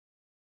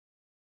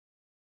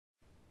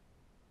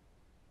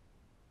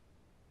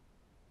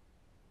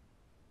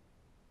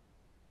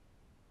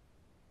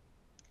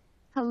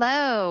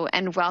Hello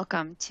and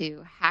welcome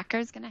to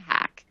Hackers Gonna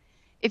Hack.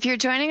 If you're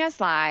joining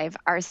us live,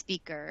 our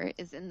speaker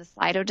is in the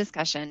Slido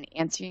discussion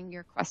answering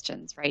your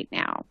questions right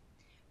now.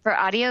 For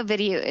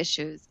audio-video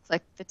issues,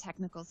 click the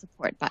technical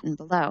support button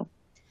below.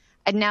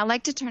 I'd now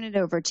like to turn it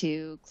over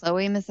to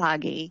Chloe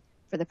Messdaghi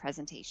for the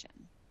presentation.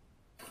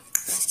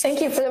 Thank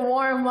you for the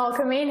warm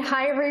welcoming.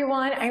 Hi,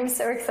 everyone. I'm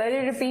so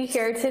excited to be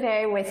here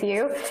today with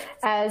you.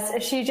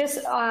 As she just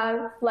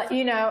let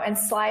you know, and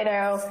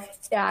Slido,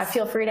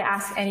 feel free to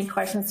ask any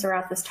questions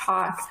throughout this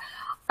talk.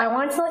 I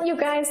want to let you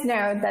guys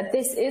know that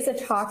this is a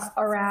talk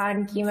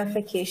around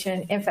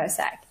gamification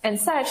infosec. And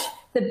such,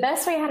 the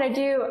best way how to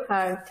do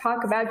a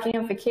talk about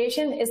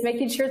gamification is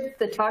making sure that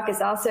the talk is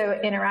also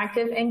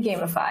interactive and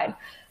gamified.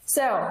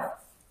 So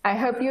I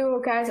hope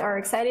you guys are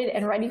excited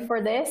and ready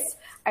for this.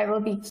 I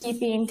will be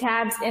keeping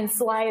tabs in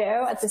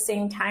Slido at the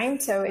same time,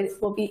 so it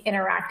will be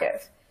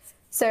interactive.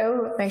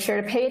 So make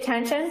sure to pay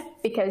attention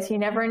because you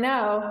never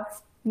know,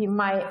 you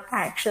might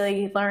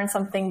actually learn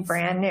something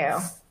brand new.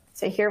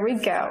 So here we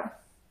go.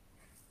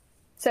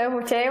 So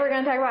today we're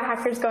going to talk about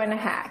hackers going to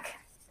hack.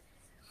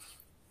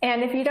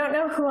 And if you don't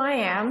know who I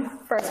am,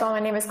 first of all, my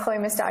name is Chloe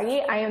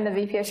Messdaghi. I am the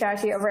VP of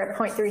Strategy over at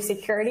Point3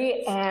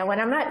 Security. And when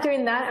I'm not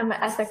doing that, I'm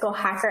an ethical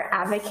hacker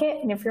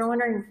advocate. And if you're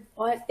wondering,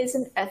 what is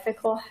an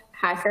ethical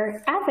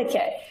hacker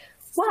advocate?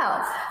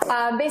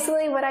 Well,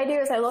 basically what I do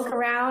is I look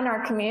around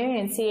our community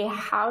and see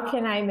how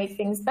can I make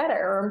things better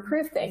or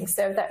improve things.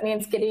 So if that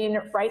means getting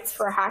rights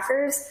for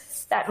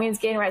hackers, that means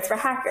getting rights for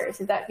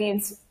hackers. If that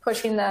means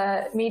pushing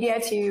the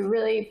media to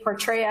really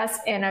portray us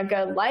in a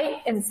good light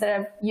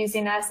instead of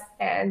using us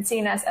and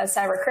seeing us as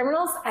cyber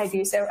criminals, I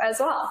do so as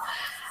well.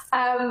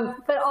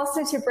 But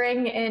also to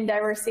bring in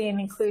diversity and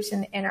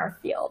inclusion in our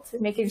field,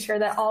 making sure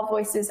that all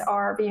voices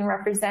are being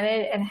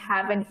represented and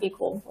have an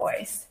equal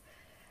voice.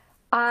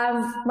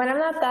 When I'm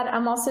not that,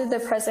 I'm also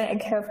the president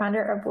and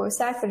co-founder of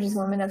WOSAC, which is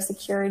Women of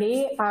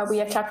Security. We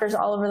have chapters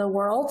all over the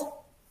world.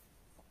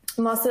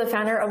 I'm also the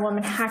founder of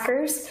Women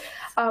Hackers.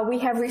 We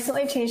have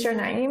recently changed our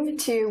name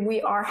to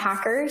We Are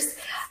Hackers.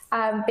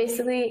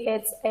 Basically,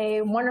 it's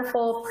a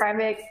wonderful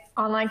private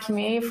online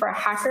community for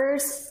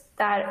hackers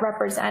that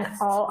represent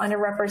all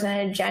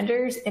underrepresented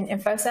genders in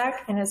infosec,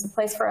 and is a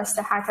place for us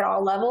to hack at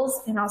all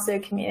levels and also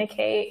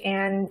communicate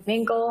and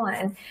mingle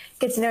and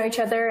get to know each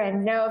other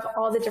and know of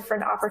all the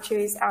different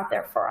opportunities out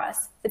there for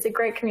us. It's a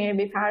great community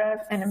to be proud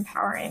of and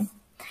empowering.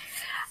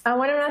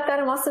 When I'm not that,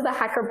 I'm also the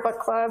Hacker Book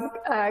Club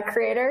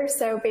creator.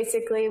 So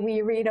basically,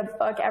 we read a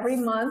book every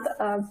month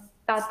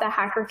about the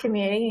hacker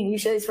community, and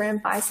usually it's written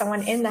by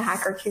someone in the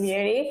hacker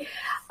community.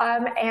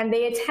 And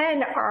they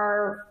attend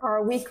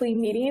our weekly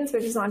meetings,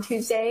 which is on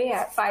Tuesday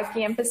at 5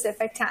 p.m.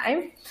 Pacific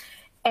time.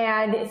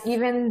 And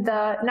even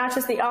not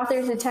just the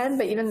authors attend,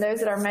 but even those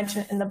that are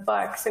mentioned in the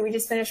book. So we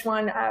just finished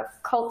one,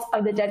 Cult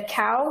of the Dead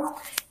Cow,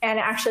 and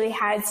actually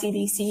had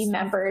CDC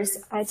members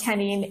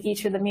attending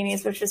each of the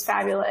meetings, which was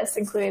fabulous,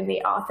 including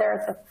the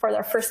author for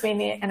their first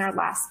meeting and our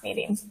last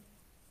meeting.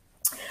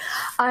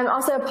 I'm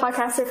also a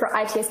podcaster for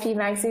ITSP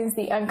Magazine's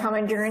The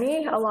Uncommon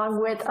Journey,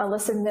 along with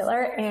Alyssa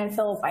Miller and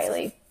Philip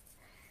Wiley.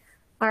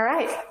 All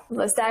right,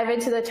 let's dive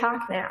into the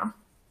talk now.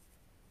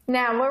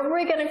 Now, what are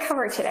we going to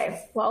cover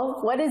today? Well,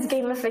 what is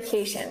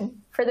gamification?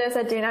 For those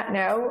that do not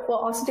know, we'll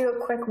also do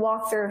a quick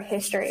walkthrough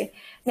history.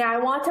 Now, I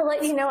want to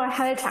let you know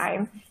ahead of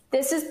time,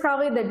 this is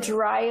probably the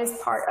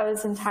driest part of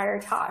this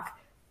entire talk.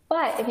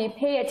 But if you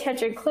pay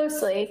attention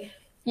closely,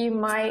 you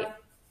might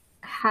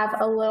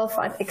have a little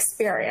fun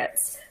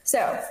experience.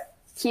 So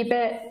keep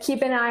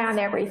an eye on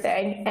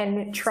everything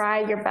and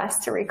try your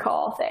best to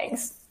recall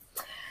things.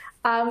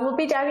 We'll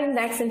be diving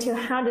next into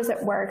how does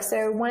it work.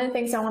 So one of the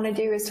things I want to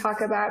do is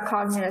talk about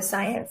cognitive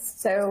science.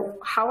 So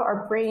how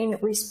our brain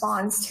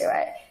responds to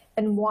it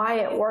and why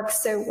it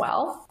works so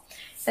well.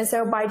 And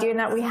so by doing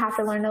that, we have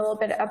to learn a little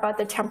bit about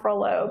the temporal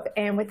lobe.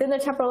 And within the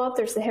temporal lobe,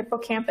 there's the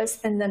hippocampus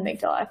and the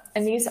amygdala.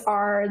 And these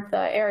are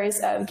the areas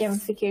of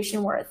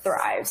gamification where it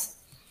thrives.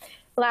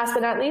 Last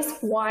but not least,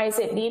 why is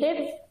it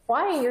needed?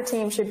 Why your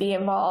team should be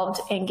involved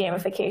in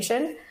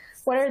gamification?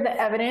 What are the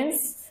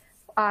evidence?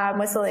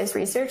 What's the latest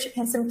research,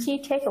 and some key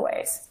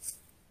takeaways.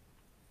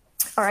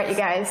 All right, you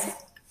guys,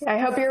 I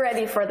hope you're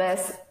ready for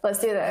this. Let's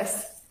do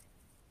this.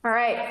 All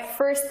right,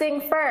 first thing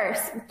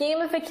first,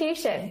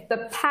 gamification,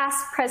 the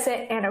past,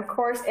 present, and of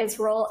course, its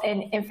role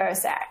in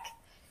infosec.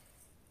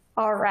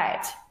 All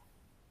right.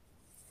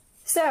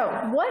 So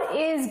what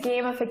is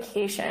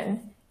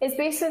gamification? It's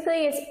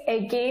basically,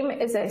 a game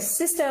is a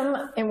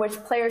system in which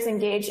players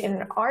engage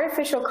in an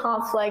artificial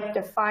conflict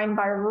defined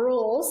by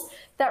rules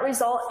that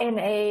result in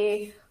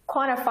a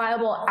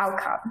quantifiable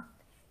outcome.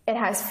 It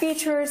has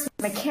features,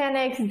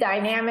 mechanics,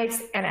 dynamics,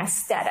 and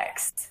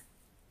aesthetics.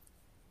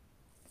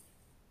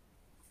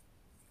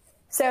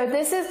 So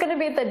this is going to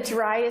be the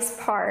driest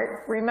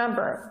part,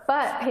 remember,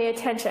 but pay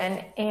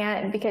attention,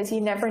 and because you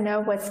never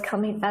know what's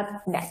coming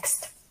up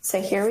next.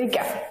 So here we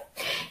go.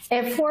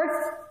 In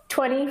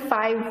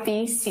 425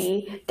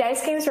 BC,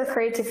 dice games were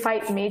created to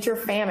fight major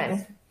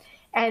famine.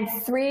 And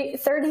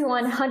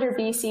 3100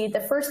 BC,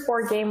 the first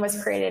board game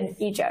was created in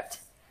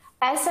Egypt.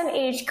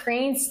 SMH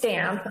green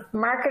stamp,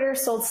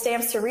 marketers sold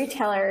stamps to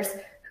retailers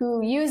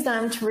who used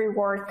them to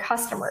reward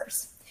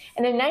customers.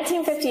 And in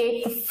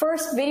 1958, the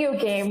first video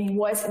game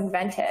was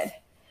invented.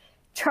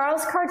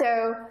 Charles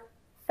Cardeau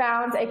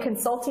founds a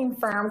consulting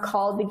firm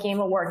called The Game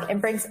of Work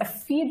and brings a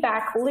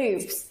feedback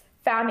loops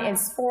found in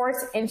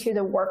sports into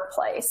the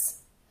workplace.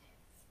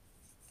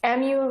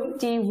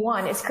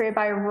 MUD1 is created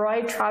by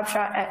Roy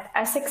Trabshot at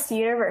Essex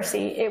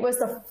University. It was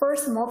the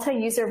first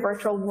multi-user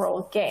virtual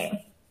world game.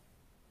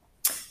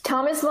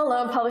 Thomas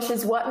Malone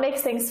publishes What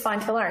Makes Things Fun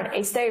to Learn,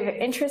 a study of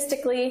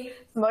intrinsically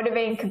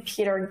motivating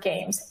computer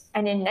games.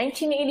 And in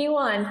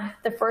 1981,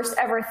 the first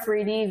ever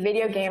 3D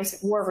video games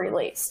were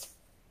released.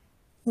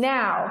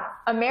 Now,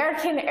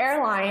 American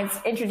Airlines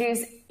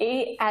introduced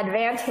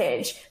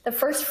AAdvantage, the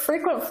first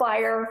frequent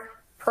flyer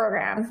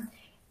program,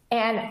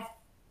 and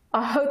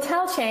a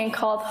hotel chain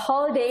called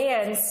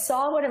Holiday Inn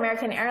saw what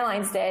American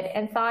Airlines did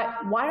and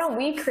thought, why don't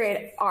we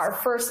create our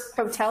first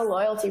hotel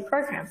loyalty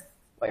program?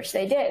 Which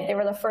they did. They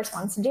were the first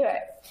ones to do it.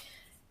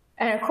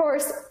 And of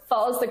course,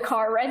 follows the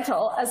car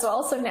rental as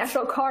well. So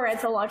National Car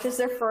Rental launches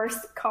their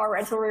first car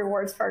rental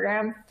rewards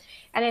program.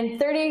 And in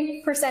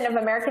 30% of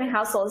American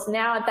households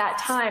now at that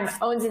time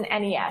owns an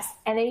NES.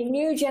 And a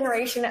new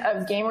generation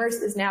of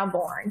gamers is now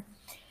born.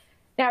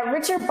 Now,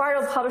 Richard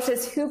Bartle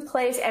publishes Who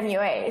Plays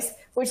MUAs,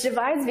 which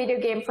divides video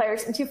game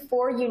players into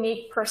 4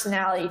 unique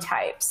personality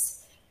types.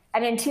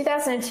 And in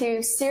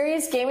 2002,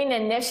 Serious Gaming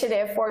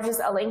Initiative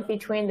forges a link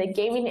between the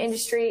gaming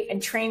industry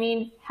and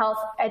training, health,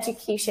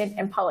 education,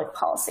 and public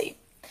policy.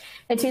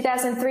 In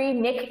 2003,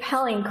 Nick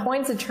Pelling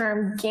coins the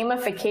term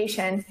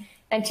gamification.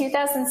 In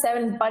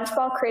 2007,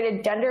 Bunchball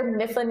created Dunder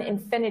Mifflin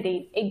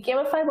Infinity, a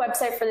gamified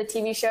website for the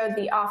TV show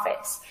The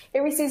Office. It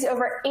receives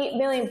over 8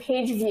 million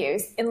page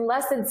views in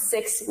less than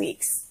 6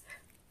 weeks.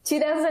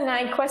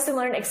 2009, Quest &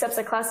 Learn accepts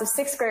a class of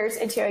 6th graders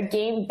into a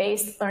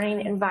game-based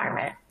learning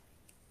environment.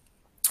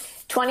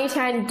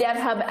 2010,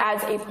 DevHub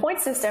adds a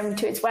point system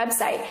to its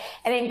website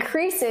and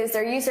increases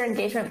their user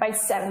engagement by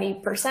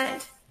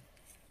 70%.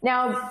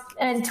 Now,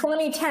 in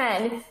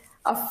 2010,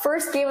 a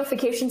first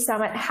gamification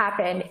summit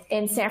happened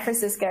in San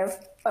Francisco,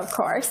 of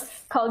course,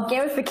 called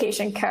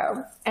Gamification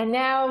Co. And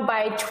now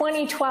by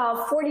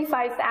 2012,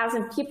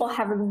 45,000 people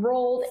have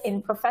enrolled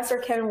in Professor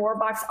Kevin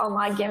Warbach's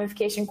online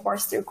gamification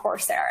course through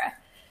Coursera.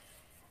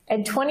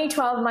 In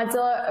 2012,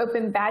 Mozilla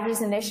Open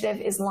Badges Initiative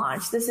is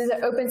launched. This is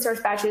an open source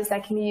badges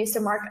that can be used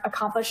to mark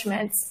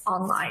accomplishments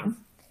online.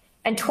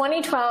 In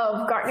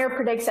 2012, Gartner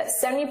predicts that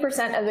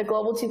 70% of the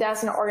Global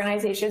 2000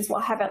 organizations will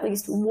have at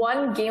least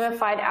one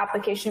gamified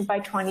application by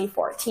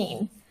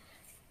 2014.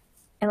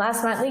 And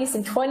last but not least,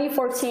 in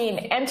 2014,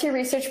 MT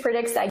Research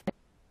predicts that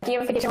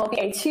gamification will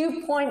be a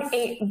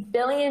 $2.8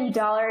 billion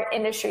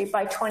industry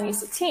by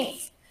 2016,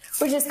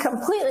 which is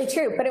completely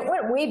true, but it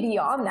went way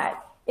beyond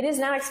that. It is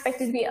now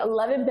expected to be an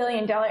 $11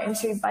 billion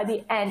industry by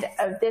the end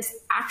of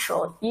this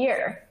actual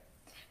year.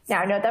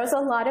 Now, I know that was a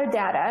lot of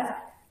data,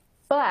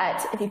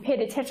 but if you paid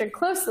attention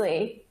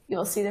closely,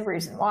 you'll see the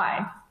reason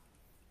why.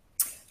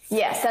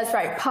 Yes, that's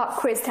right. Pop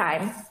quiz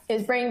time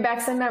is bringing back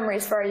some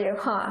memories for you,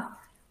 huh? Well,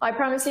 I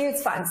promise you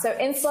it's fun. So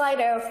in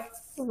Slido,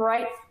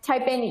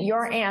 type in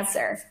your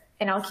answer,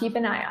 and I'll keep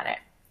an eye on it.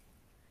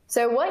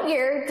 So what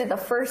year did the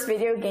first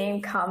video game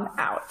come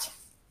out?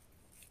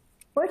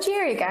 Which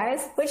year, you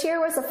guys? Which year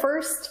was the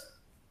first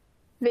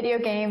video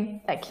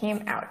game that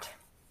came out?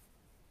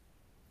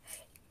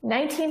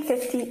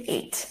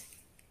 1958.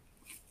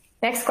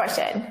 Next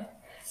question.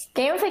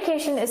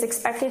 Gamification is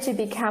expected to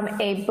become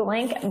a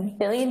blank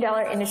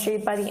billion-dollar industry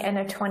by the end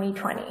of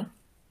 2020.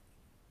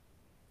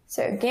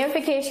 So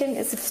gamification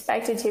is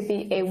expected to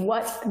be a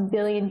what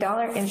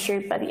billion-dollar industry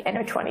by the end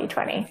of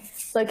 2020?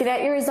 Looking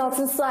at your results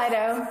in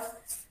Slido,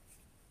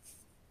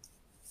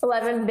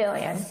 11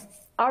 billion.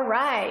 All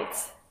right.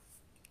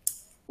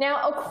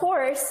 Now, of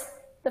course,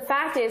 the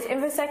fact is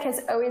infosec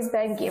has always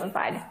been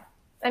gamified.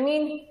 I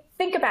mean,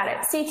 think about it.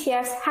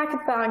 CTFs,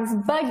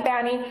 hackathons, bug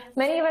bounty.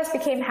 Many of us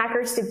became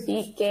hackers to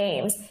beat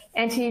games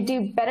and to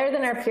do better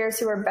than our peers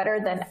who were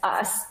better than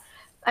us.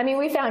 I mean,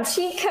 we found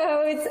cheat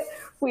codes,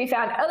 we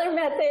found other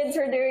methods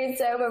for doing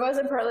so, but most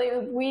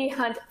importantly, we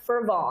hunt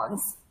for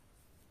bonds.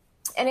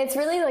 And it's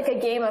really like a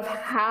game of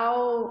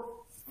how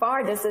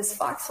far does this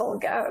foxhole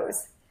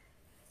goes.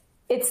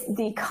 It's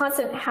the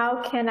constant,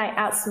 how can I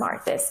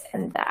outsmart this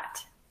and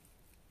that?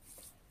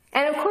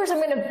 And of course, I'm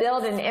going to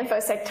build an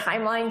infosec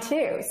timeline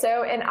too.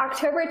 So in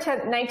October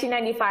 10th,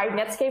 1995,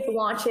 Netscape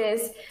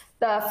launches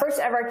the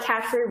first ever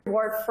cash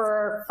reward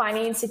for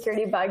finding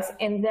security bugs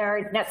in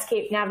their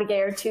Netscape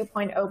Navigator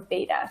 2.0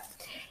 beta.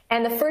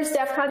 And the first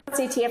DEF CON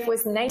CTF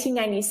was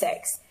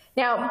 1996.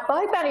 Now,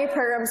 bug bounty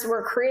programs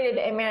were created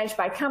and managed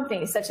by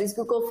companies such as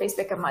Google,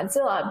 Facebook, and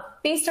Mozilla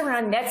based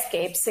around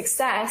Netscape's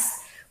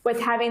success with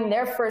having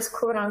their first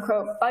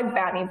quote-unquote bug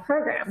bounty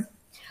program.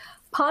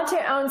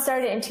 Ponto-Own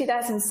started in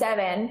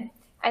 2007,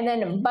 and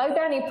then bug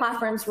bounty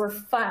platforms were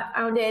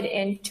founded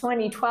in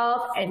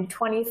 2012 and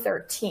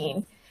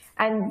 2013.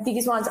 And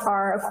these ones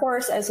are, of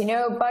course, as you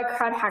know,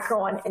 BugCrowd,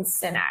 HackerOne, and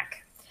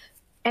Synack.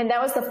 And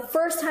that was the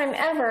first time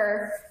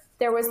ever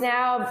there was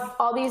now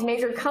all these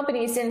major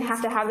companies didn't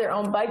have to have their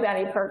own bug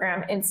bounty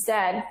program.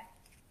 Instead,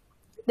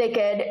 they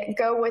could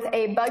go with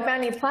a bug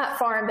bounty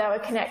platform that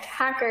would connect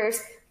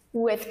hackers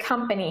with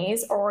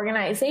companies or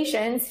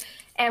organizations,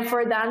 and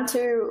for them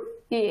to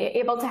be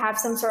able to have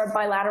some sort of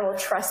bilateral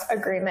trust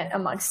agreement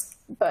amongst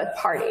both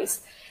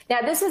parties.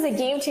 Now, this is a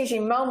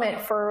game-changing moment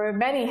for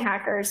many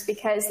hackers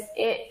because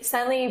it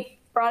suddenly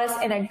brought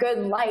us in a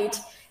good light,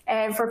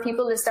 and for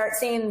people to start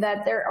seeing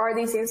that there are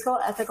these things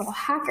called ethical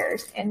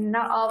hackers, and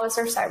not all of us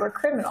are cyber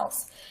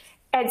criminals.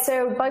 And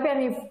so bug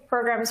bounty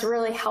programs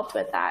really helped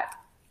with that.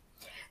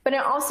 But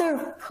it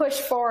also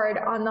pushed forward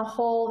on the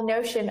whole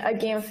notion of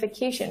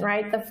gamification,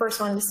 right? The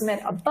first one to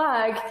submit a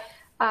bug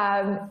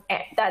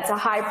that's a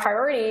high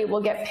priority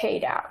will get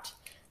paid out.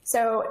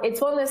 So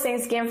it's one of those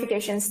things,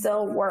 gamification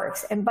still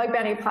works, and bug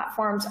bounty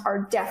platforms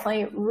are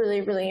definitely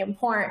really, really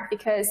important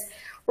because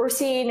we're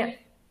seeing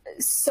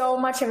so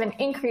much of an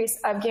increase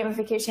of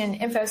gamification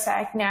in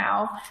infosec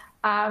now,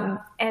 and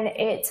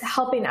it's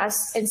helping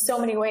us in so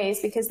many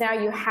ways because now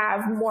you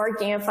have more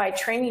gamified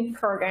training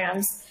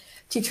programs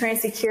to train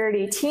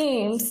security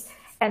teams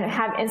and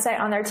have insight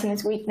on their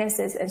team's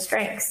weaknesses and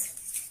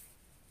strengths.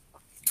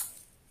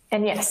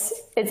 And yes,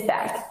 it's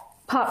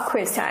back. Pop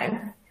quiz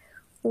time.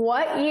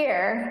 What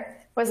year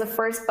was the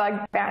first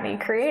bug bounty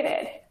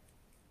created?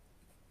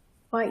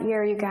 What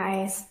year, you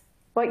guys?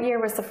 What year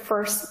was the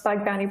first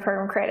bug bounty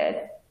program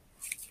created?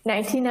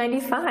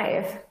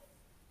 1995.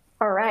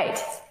 All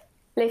right.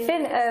 Le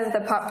fin of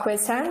the pop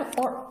quiz time,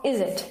 or is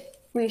it?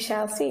 We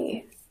shall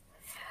see.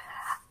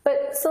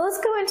 But so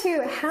let's go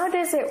into how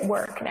does it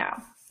work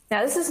now?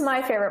 Now, this is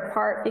my favorite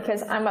part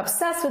because I'm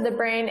obsessed with the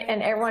brain,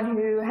 and everyone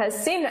who has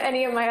seen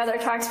any of my other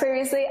talks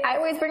previously, I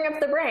always bring up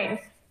the brain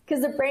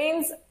because the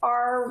brains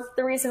are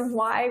the reason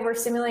why we're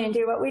stimulating and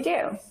do what we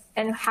do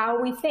and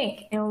how we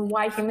think and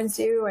why humans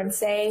do and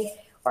say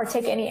or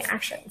take any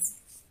actions.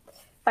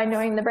 By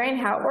knowing the brain,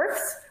 how it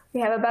works, we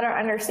have a better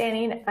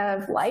understanding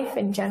of life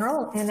in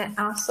general and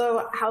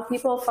also how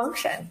people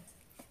function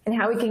and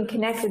how we can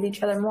connect with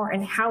each other more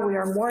and how we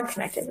are more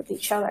connected with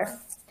each other.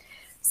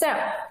 So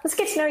let's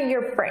get to know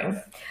your brain.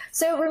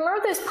 So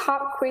remember those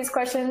pop quiz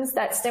questions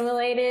that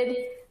stimulated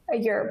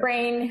your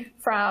brain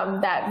from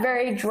that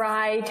very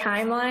dry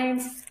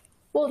timelines?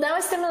 Well, that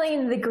was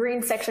stimulating the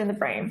green section of the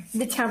brain,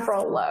 the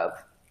temporal lobe.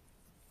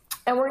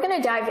 And we're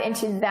going to dive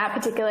into that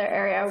particular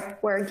area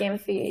where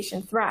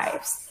gamification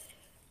thrives.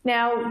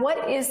 Now,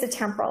 what is the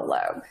temporal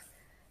lobe?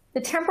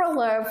 The temporal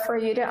lobe, for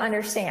you to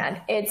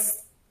understand,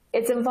 it's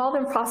involved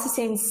in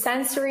processing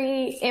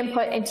sensory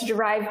input into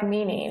derived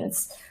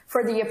meanings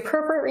for the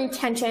appropriate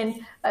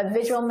retention of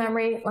visual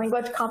memory,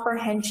 language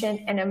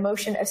comprehension, and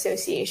emotion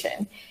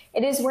association.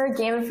 It is where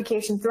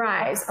gamification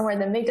thrives and where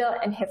the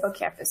amygdala and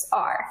hippocampus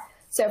are.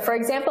 So for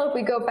example, if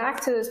we go back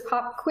to those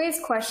pop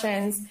quiz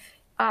questions,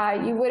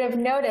 you would have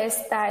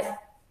noticed that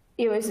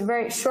it was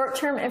very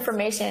short-term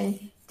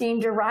information being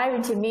derived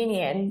into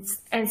meanings,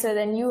 and so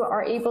then you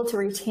are able to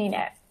retain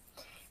it.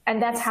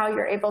 And that's how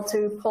you're able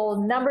to pull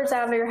numbers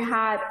out of your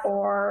hat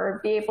or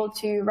be able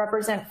to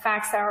represent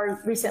facts that are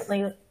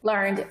recently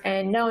learned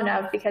and known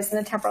of, because in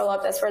the temporal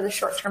lobe, that's where the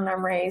short-term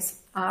memories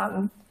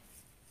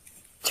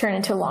turn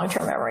into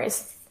long-term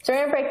memories. So we're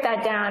going to break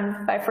that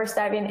down by first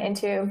diving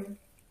into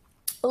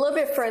a little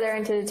bit further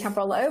into the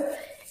temporal lobe.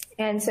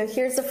 And so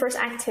here's the first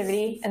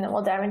activity, and then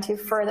we'll dive into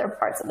further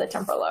parts of the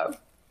temporal lobe.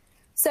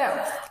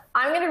 So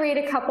I'm going to read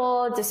a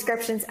couple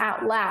descriptions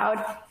out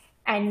loud,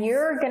 and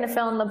you're going to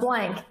fill in the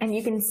blank, and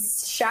you can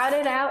shout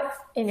it out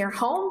in your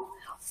home,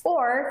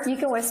 or you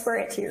can whisper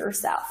it to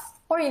yourself.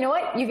 Or you know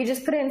what? You can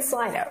just put it in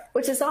Slido,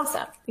 which is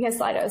awesome because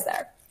Slido is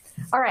there.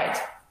 All right.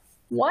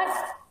 What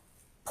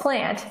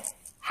plant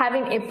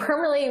having a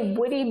permanently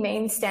woody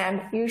main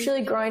stem,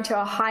 usually growing to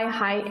a high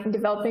height and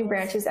developing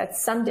branches at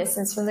some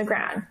distance from the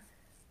ground?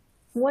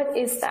 What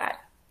is that?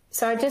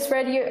 So I just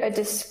read you a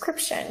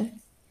description.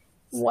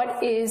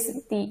 What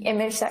is the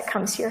image that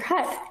comes to your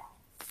head?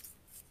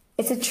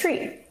 It's a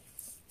tree.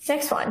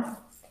 Next one.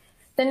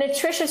 The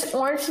nutritious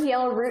orange to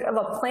yellow root of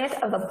a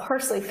plant of the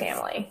parsley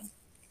family.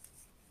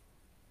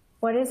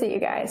 What is it, you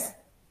guys?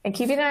 And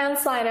keep an eye on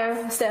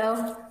Slido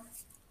still.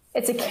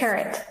 It's a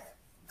carrot.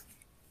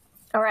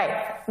 All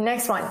right,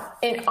 next one.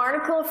 An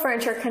article of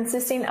furniture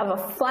consisting of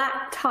a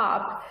flat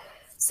top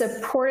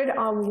supported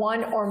on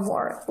one or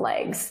more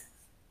legs.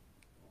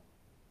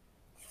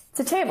 It's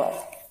a table.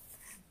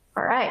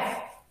 All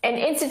right. An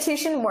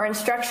institution where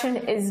instruction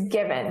is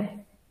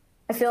given.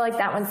 I feel like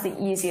that one's the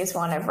easiest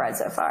one I've read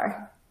so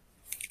far.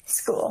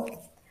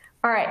 School.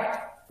 All right,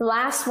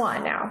 last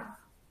one now.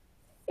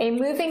 A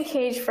moving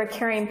cage for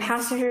carrying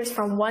passengers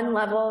from one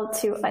level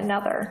to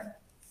another.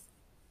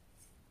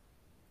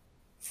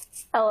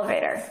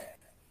 Elevator.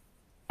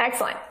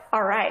 Excellent.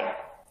 All right.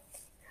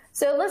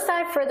 So let's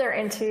dive further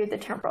into the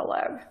temporal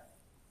lobe.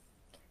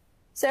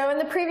 So in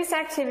the previous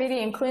activity,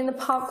 including the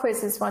pop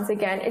quizzes, once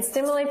again, it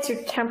stimulates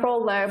your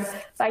temporal lobe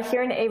by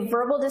hearing a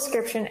verbal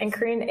description and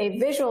creating a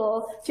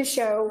visual to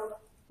show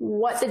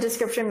what the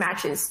description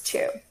matches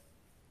to.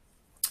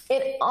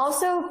 It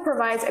also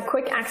provides a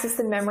quick access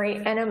to memory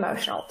and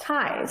emotional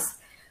ties.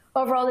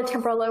 Overall, the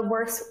temporal lobe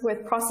works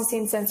with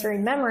processing sensory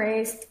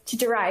memories to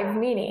derive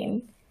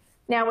meaning.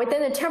 Now,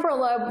 within the temporal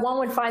lobe, one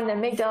would find the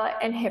amygdala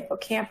and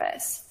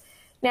hippocampus.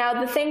 Now,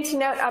 the thing to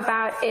note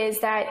about is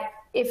that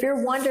if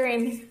you're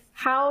wondering,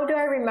 how do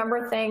I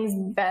remember things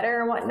better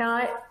and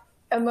whatnot,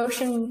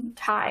 emotion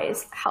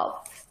ties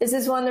help. This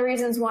is one of the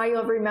reasons why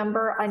you'll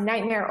remember a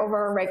nightmare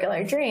over a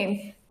regular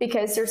dream,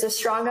 because there's a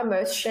strong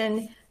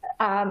emotion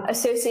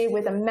associated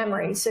with a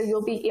memory, so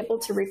you'll be able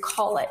to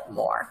recall it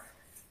more.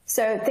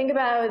 So think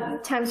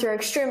about times you're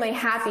extremely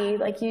happy,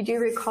 like you do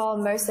recall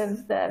most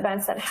of the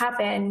events that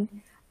happen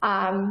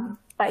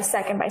by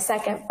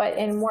second, but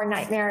in more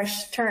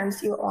nightmarish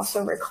terms, you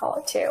also recall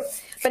it too.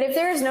 But if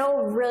there's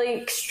no really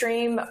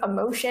extreme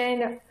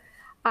emotion,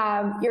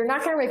 you're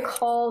not going to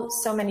recall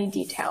so many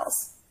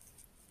details.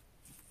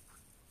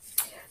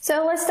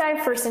 So let's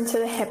dive first into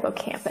the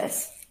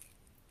hippocampus.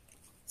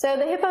 So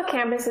the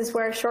hippocampus is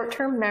where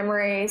short-term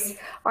memories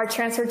are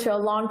transferred to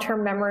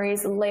long-term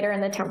memories later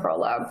in the temporal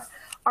lobe.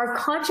 Our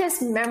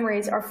conscious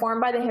memories are formed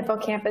by the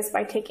hippocampus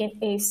by taking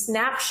a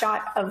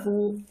snapshot of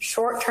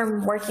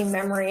short-term working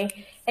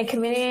memory and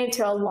committing it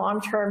to a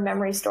long-term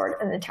memory stored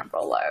in the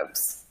temporal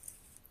lobes.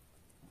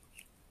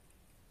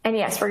 And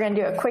yes, we're going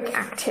to do a quick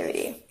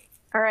activity.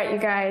 All right, you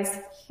guys,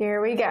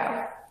 here we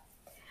go.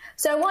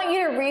 So I want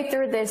you to read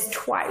through this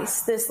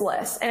twice, this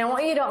list, and I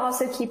want you to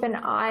also keep an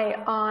eye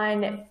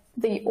on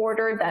the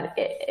order that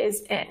it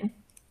is in.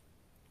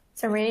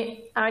 So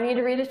I need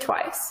to read it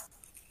twice.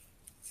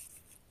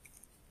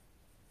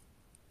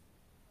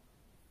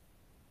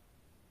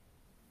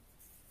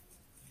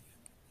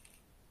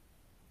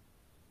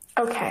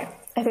 Okay,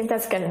 I think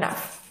that's good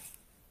enough.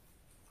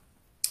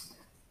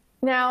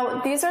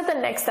 Now, these are the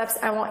next steps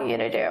I want you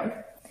to do.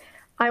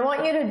 I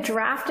want you to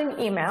draft an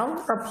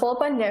email or pull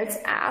up a notes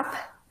app,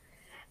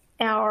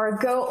 or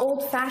go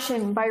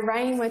old-fashioned by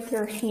writing with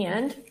your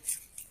hand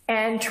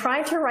and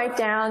try to write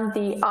down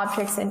the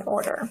objects in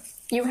order.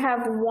 You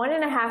have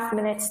 1.5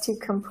 minutes to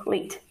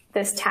complete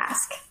this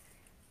task.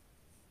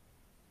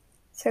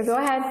 So go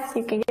ahead,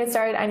 you can get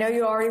started. I know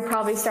you already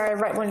probably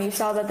started right when you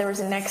saw that there was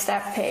a next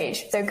step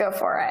page, so go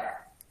for it.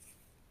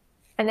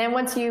 And then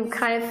once you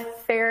kind of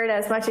figured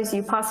as much as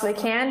you possibly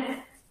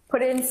can,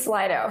 put it in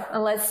Slido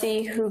and let's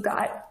see who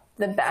got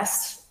the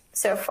best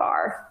so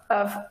far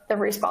of the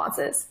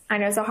responses. I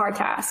know it's a hard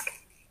task.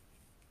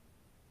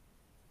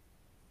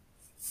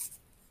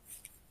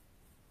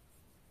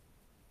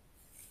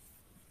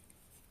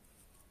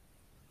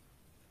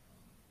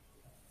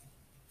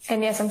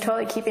 And yes, I'm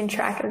totally keeping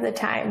track of the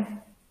time.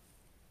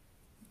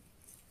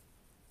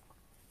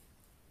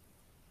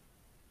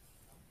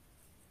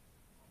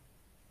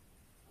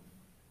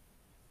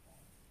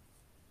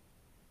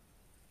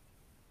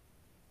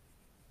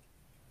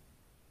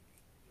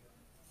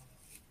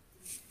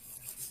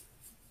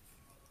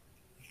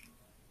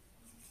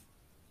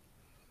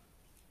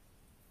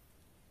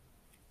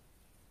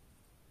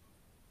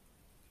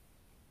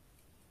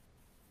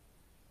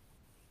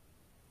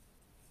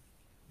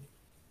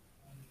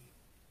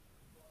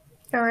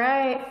 All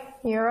right,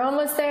 you're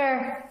almost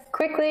there.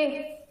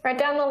 Quickly, write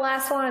down the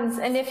last ones.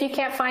 And if you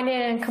can't find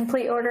it in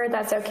complete order,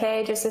 that's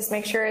okay. Just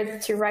make sure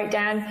to write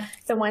down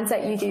the ones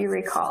that you do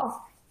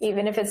recall,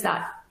 even if it's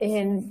not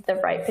in the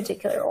right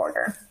particular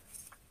order.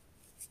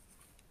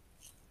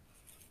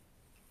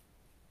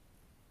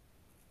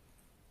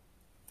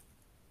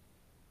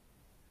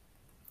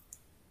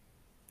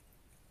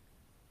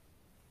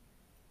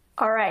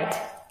 All right.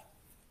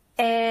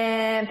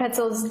 And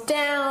pencils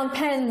down,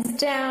 pens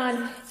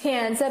down,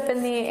 hands up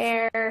in the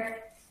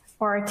air,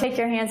 or take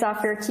your hands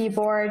off your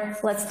keyboard.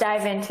 Let's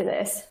dive into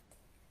this.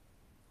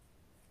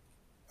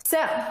 So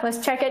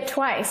let's check it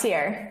twice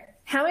here.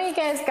 How many of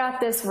you guys got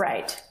this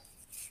right?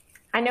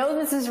 I know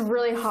this is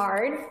really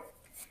hard,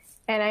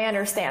 and I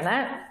understand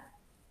that.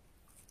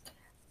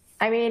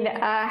 I mean,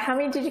 how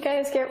many did you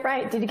guys get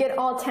right? Did you get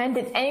all 10?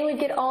 Did anyone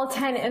get all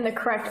 10 in the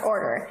correct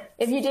order?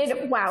 If you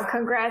did, wow,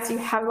 congrats. You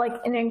have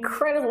like an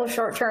incredible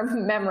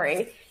short-term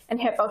memory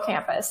and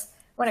hippocampus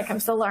when it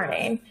comes to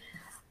learning.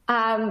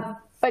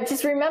 But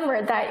just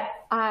remember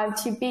that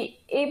to be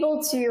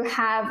able to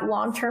have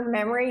long-term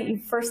memory, you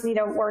first need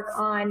to work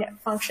on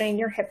functioning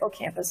your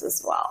hippocampus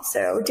as well.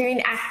 So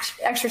doing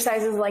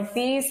exercises like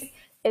these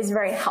is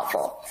very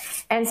helpful.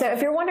 And so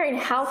if you're wondering,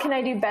 how can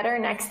I do better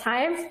next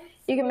time?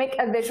 You can make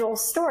a visual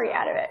story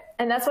out of it.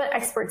 And that's what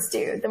experts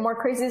do. The more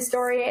crazy the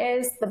story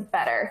is, the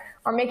better.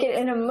 Or make it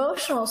an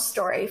emotional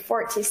story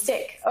for it to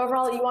stick.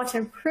 Overall, you want to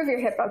improve your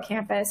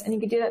hippocampus, and you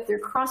can do that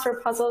through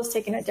crossword puzzles,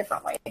 taking a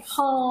different way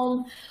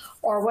home,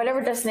 or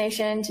whatever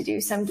destination to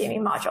do some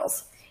gaming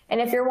modules. And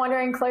if you're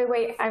wondering, Chloe,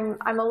 wait, I'm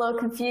a little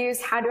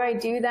confused. How do I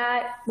do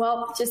that?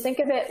 Well, just think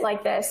of it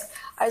like this.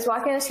 I was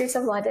walking the streets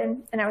of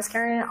London and I was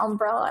carrying an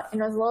umbrella and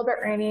it was a little bit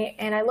rainy,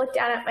 and I looked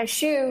down at my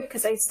shoe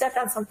because I stepped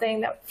on something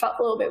that felt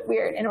a little bit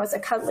weird, and it was a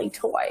cuddly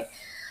toy.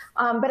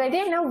 But I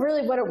didn't know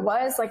really what it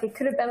was. Like, it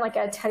could have been like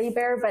a teddy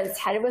bear, but its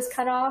head was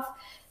cut off.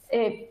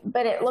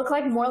 but it looked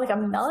like more like a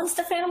melon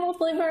stuffed animal,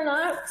 believe it or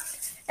not.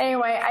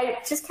 Anyway, I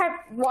just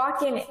kept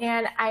walking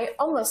and I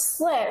almost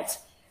slipped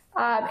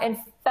and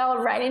fell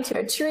right into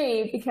a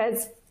tree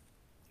because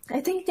I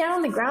think down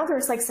on the ground there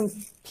was like some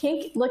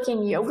pink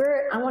looking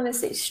yogurt. I want to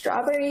say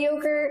strawberry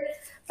yogurt,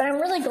 but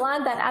I'm really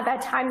glad that at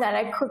that time that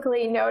I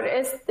quickly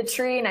noticed the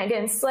tree and I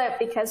didn't slip,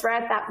 because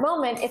right at that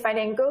moment, if I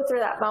didn't go through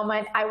that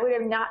moment, I would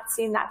have not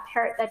seen that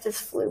parrot that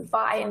just flew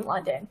by in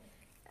London.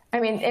 I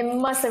mean, it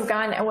must have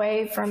gone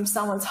away from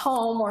someone's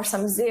home or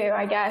some zoo,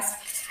 I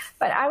guess.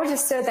 But I was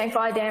just so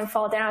thankful I didn't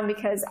fall down,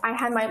 because I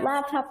had my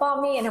laptop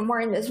on me and I'm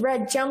wearing this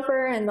red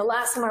jumper. And the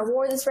last time I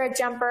wore this red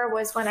jumper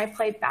was when I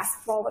played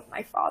basketball with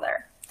my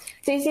father.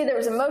 So you see there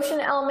was emotion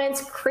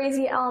elements,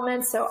 crazy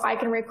elements, so I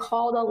can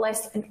recall the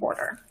list in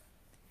order.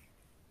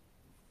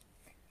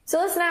 So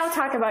let's now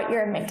talk about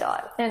your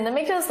amygdala. And the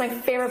amygdala is my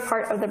favorite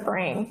part of the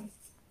brain.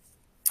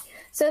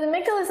 So the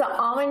amygdala is an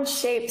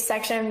almond-shaped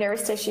section of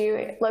nervous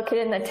tissue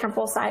located in the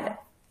temporal side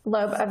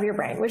lobe of your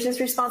brain, which is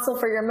responsible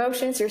for your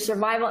emotions, your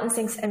survival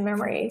instincts, and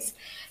memories.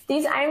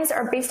 These items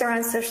are based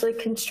around social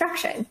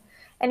construction.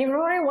 And you're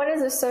wondering, what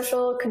is a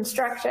social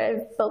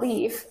constructive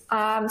belief?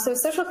 So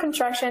social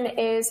construction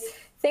is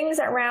things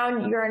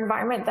around your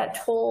environment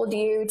that told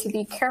you to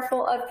be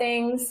careful of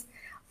things,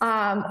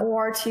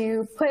 or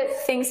to put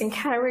things in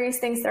categories,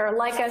 things that are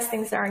like us,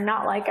 things that are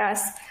not like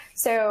us.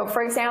 So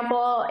for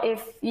example,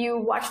 if you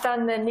watched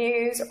on the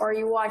news or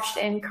you watched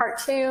in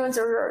cartoons,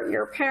 or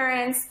your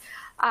parents,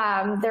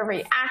 their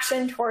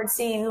reaction towards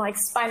seeing like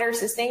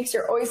spiders and snakes,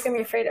 you're always going to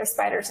be afraid of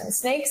spiders and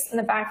snakes in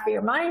the back of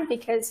your mind,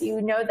 because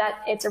you know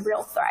that it's a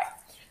real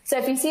threat. So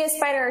if you see a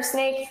spider or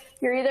snake,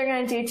 you're either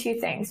going to do two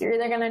things. You're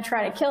either going to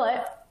try to kill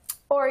it,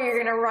 or you're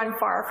going to run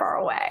far, far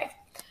away.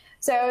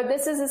 So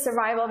this is a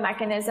survival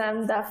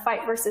mechanism, the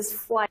fight versus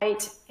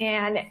flight,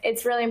 and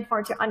it's really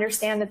important to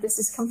understand that this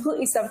is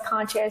completely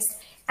subconscious,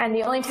 and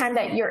the only time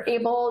that you're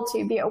able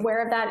to be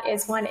aware of that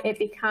is when it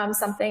becomes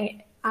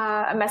something,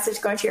 a message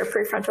going to your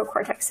prefrontal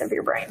cortex of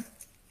your brain.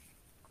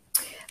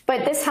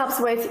 But this helps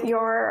with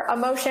your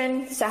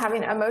emotion, so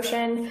having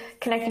emotion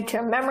connected to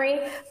a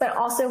memory, but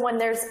also when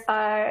there's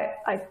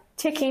a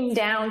ticking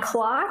down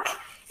clock,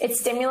 it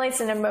stimulates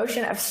an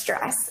emotion of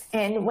stress.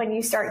 And when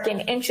you start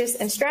getting anxious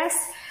and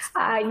stressed,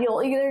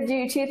 you'll either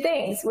do two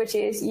things, which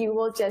is you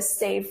will just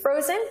stay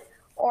frozen,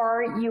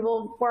 or you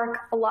will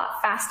work a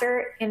lot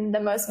faster in the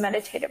most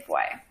meditative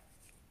way.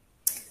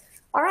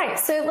 All right,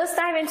 so let's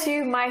dive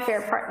into my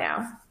favorite part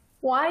now.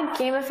 Why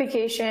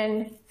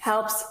gamification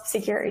helps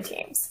security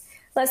teams.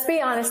 Let's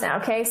be honest now,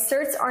 okay?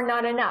 Certs are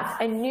not enough,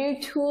 and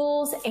new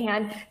tools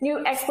and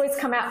new exploits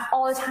come out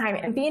all the time,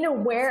 and being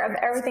aware of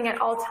everything at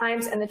all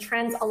times and the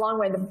trends along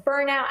with the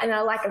burnout and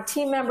the lack of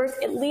team members,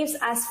 it leaves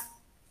us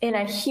in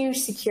a huge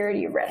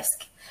security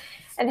risk.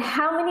 And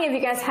how many of you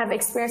guys have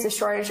experienced a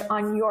shortage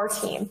on your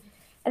team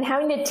and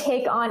having to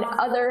take on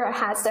other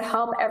hats to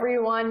help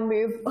everyone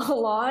move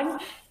along?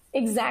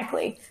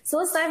 Exactly. So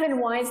let's dive into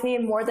why it's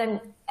needed more than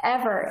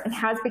ever and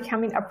how it's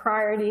becoming a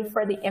priority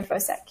for the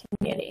infosec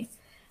community.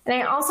 And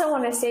I also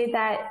want to say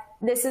that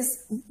this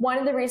is one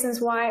of the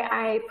reasons why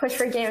I push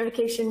for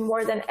gamification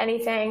more than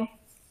anything,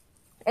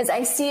 is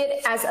I see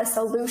it as a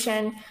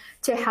solution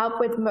to help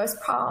with most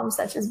problems,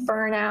 such as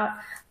burnout,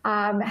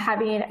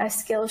 having a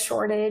skill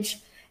shortage,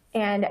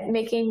 and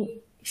making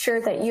sure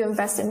that you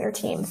invest in your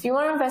team. If you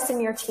want to invest in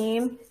your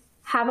team,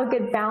 have a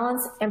good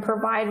balance and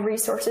provide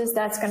resources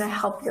that's going to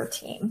help your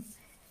team.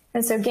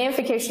 And so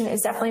gamification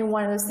is definitely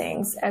one of those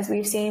things, as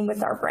we've seen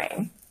with our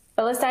brain.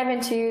 But let's dive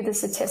into the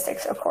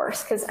statistics, of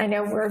course, because I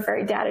know we're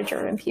very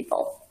data-driven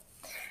people.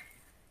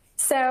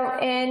 So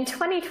in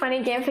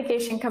 2020,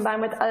 gamification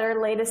combined with other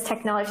latest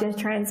technology and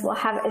trends will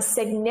have a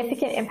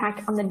significant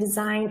impact on the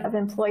design of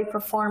employee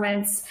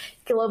performance,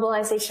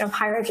 globalization of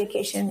higher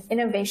education,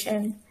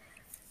 innovation.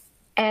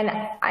 And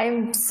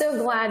I'm so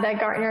glad that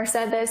Gartner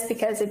said this,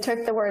 because it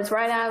took the words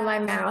right out of my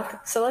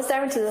mouth. So let's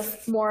dive into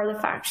more of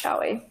the facts, shall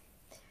we?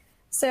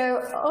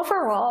 So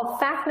overall,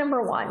 fact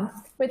number one,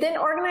 within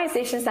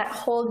organizations that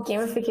hold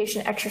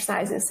gamification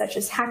exercises such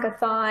as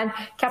hackathon,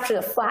 capture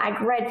the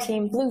flag, red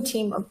team, blue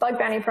team, or bug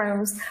bounty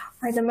programs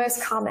are the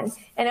most common.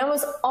 And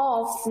almost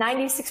all,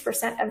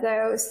 96% of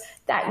those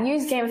that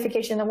use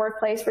gamification in the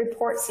workplace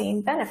report seeing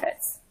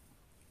benefits.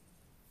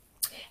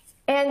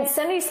 And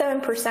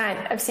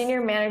 77% of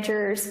senior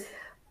managers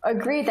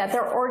agreed that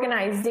their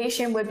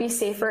organization would be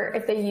safer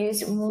if they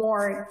used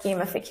more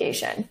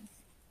gamification.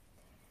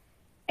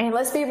 And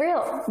let's be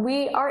real,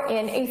 we are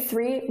in a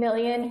 3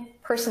 million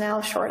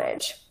personnel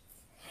shortage.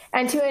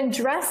 And to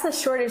address the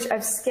shortage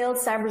of skilled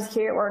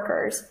cybersecurity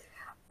workers,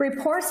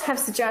 reports have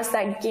suggested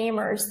that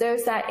gamers,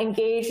 those that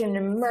engage and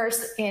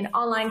immerse in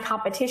online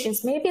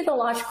competitions, may be the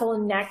logical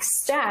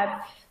next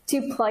step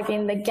to plug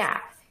in the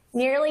gap.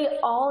 Nearly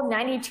all,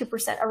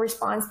 92% of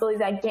respondents believe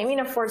that gaming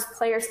affords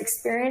players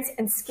experience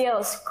and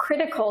skills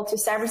critical to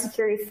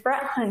cybersecurity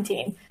threat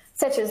hunting,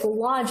 such as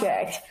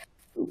logic,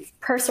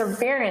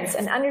 perseverance,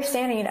 and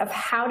understanding of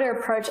how to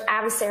approach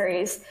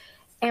adversaries,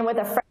 and with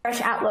a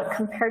fresh outlook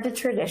compared to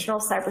traditional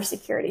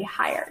cybersecurity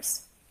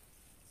hires.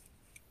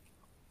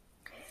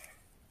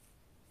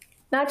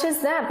 Not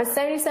just that, but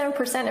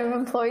 77% of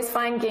employees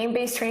find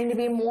game-based training to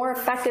be more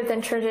effective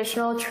than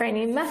traditional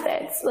training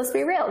methods. Let's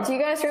be real. Do you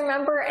guys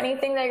remember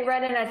anything that you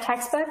read in a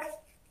textbook?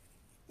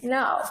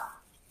 No.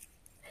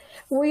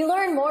 We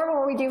learn more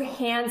when we do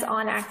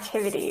hands-on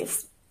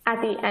activities at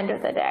the end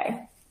of the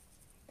day.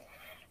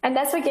 And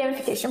that's what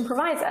gamification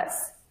provides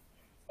us.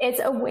 It's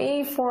a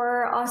way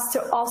for us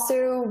to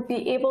also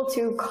be able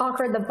to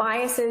conquer the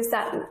biases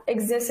that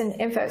exist in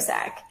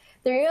infosec.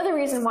 The other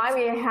reason why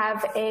we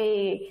have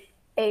a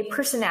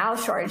personnel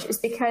shortage is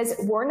because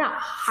we're not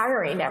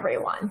hiring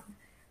everyone.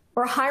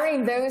 We're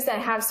hiring those that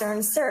have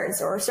certain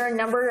certs or a certain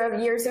number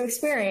of years of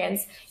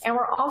experience. And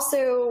we're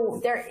also,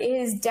 there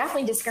is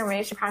definitely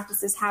discrimination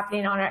practices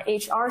happening on our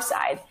HR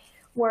side,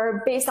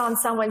 where based on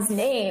someone's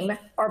name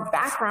or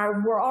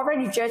background, we're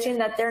already judging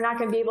that they're not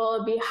going to be able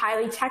to be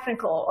highly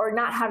technical or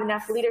not have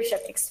enough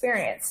leadership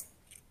experience.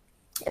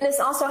 And this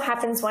also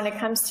happens when it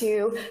comes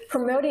to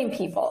promoting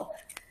people.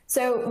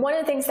 So one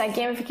of the things that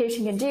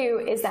gamification can do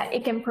is that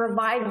it can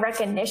provide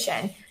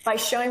recognition by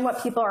showing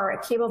what people are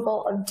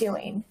capable of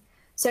doing.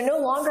 So no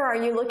longer are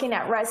you looking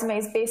at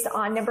resumes based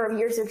on number of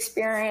years of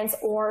experience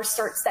or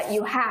certs that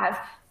you have.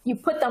 You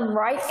put them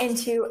right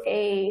into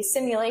a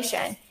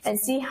simulation and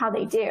see how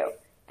they do.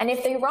 And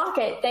if they rock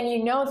it, then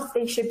you know that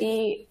they should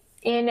be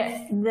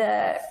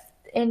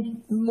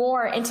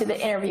more into the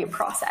interview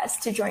process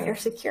to join your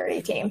security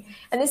team.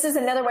 And this is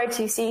another way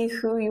to see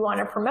who you want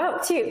to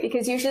promote too,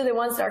 because usually the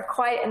ones that are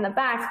quiet in the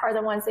back are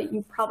the ones that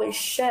you probably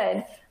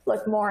should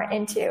look more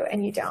into,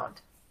 and you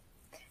don't.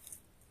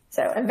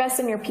 So invest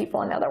in your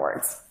people, in other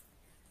words.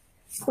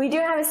 We do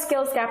have a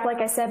skills gap, like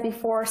I said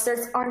before.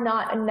 Certs are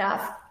not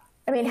enough.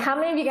 I mean, how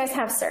many of you guys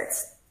have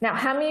certs? Now,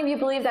 how many of you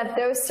believe that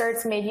those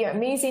certs made you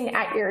amazing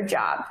at your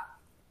job?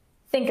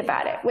 Think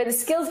about it. With the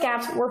skills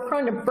gaps, we're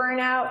prone to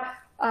burnout,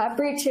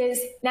 breaches.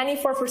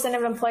 94%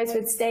 of employees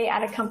would stay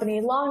at a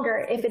company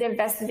longer if it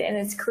invested in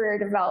its career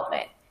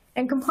development.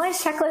 And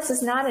compliance checklist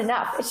is not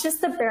enough. It's just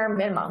the bare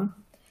minimum.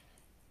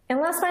 And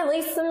last but not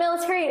least, the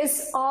military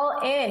is all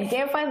in.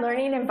 Gamified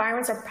learning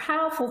environments are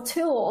powerful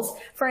tools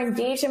for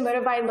engaged and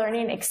motivated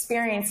learning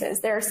experiences.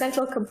 They're an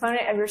essential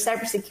component of your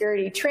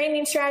cybersecurity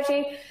training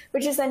strategy,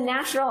 which is a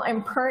national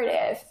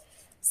imperative.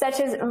 Such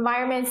as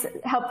environments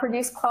help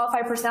produce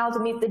qualified personnel to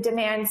meet the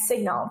demand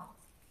signal.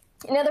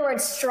 In other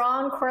words,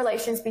 strong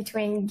correlations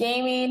between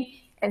gaming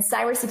and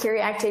cybersecurity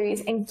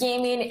activities, and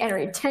gaming and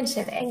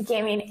retention, and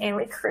gaming and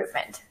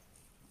recruitment.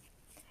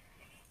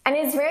 And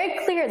it's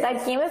very clear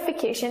that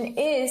gamification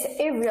is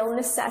a real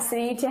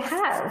necessity to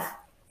have.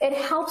 It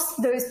helps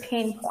those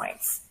pain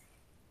points.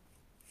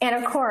 And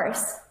of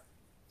course,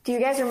 do you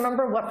guys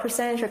remember what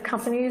percentage of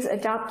companies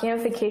adopt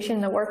gamification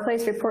in the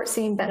workplace report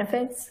seeing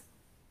benefits?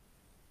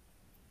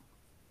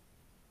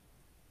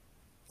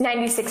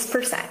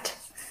 96%.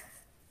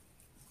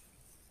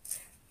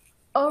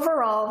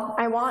 Overall,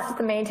 I want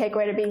the main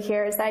takeaway to be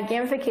here is that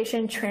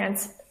gamification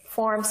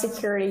transforms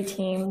security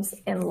teams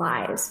and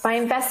lives. By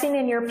investing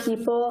in your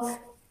people,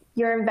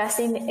 you're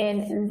investing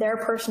in their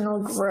personal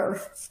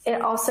growth.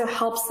 It also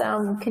helps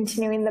them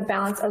continuing the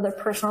balance of their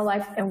personal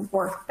life and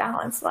work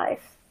balance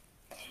life.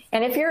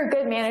 And if you're a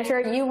good manager,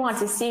 you want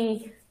to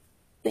see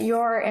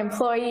your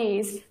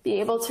employees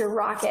be able to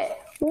rocket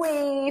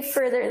way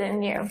further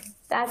than you.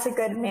 That's a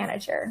good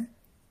manager.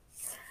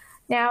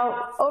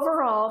 Now,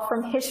 overall,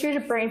 from history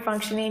to brain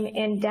functioning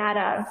in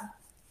data,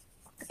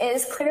 it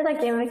is clear that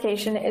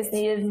gamification is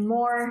needed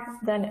more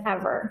than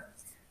ever.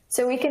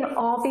 So we can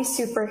all be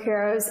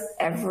superheroes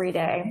every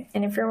day.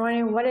 And if you're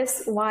wondering why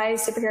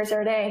superheroes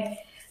are today,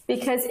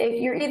 because if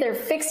you're either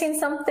fixing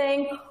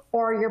something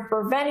or you're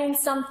preventing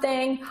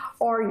something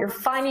or you're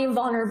finding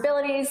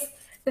vulnerabilities,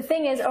 the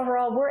thing is,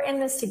 overall, we're in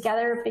this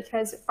together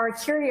because our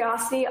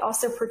curiosity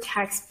also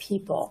protects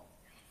people.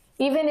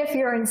 Even if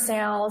you're in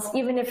sales,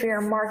 even if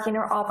you're in marketing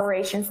or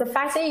operations, the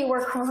fact that you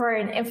work for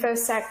an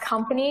infosec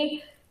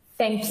company,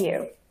 thank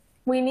you.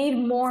 We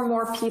need more and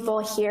more people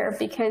here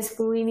because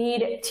we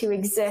need to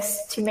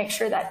exist to make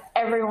sure that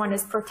everyone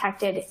is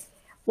protected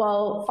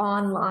while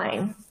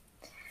online.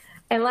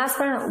 And last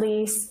but not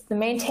least, the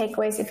main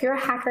takeaways, if you're a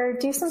hacker,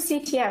 do some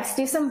CTFs,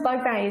 do some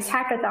bug bounties,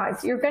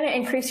 hackathons. You're going to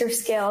increase your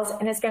skills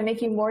and it's going to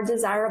make you more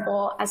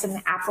desirable as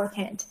an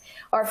applicant.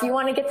 Or if you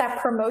want to get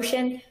that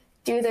promotion,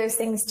 do those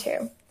things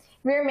too.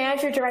 If you're a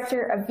manager,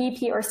 director, a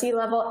VP, or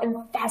C-level,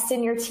 invest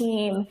in your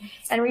team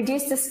and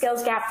reduce the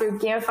skills gap through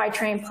gamified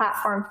training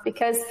platforms,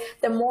 because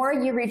the more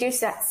you reduce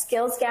that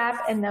skills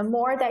gap and the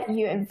more that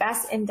you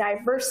invest in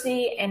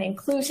diversity and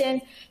inclusion,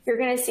 you're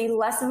going to see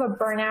less of a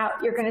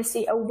burnout. You're going to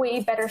see a way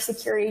better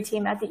security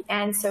team at the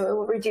end, so it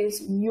will reduce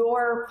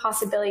your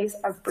possibilities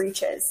of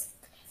breaches.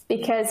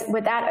 Because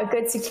without a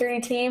good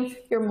security team,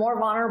 you're more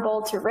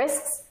vulnerable to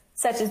risks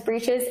such as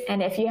breaches,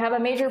 and if you have a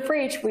major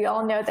breach, we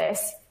all know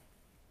this,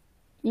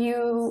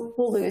 you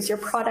will lose your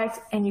product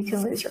and you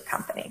can lose your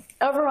company.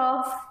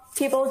 Overall,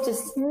 people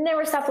just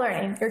never stop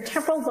learning. Your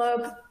temporal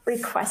lobe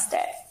requests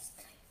it.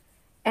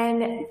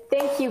 And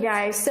thank you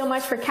guys so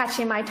much for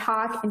catching my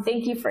talk, and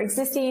thank you for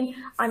existing.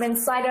 I'm in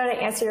Slido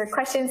to answer your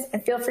questions,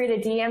 and feel free to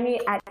DM me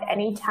at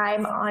any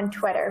time on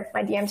Twitter.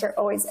 My DMs are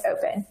always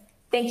open.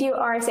 Thank you,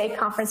 RSA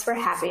Conference, for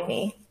having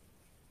me.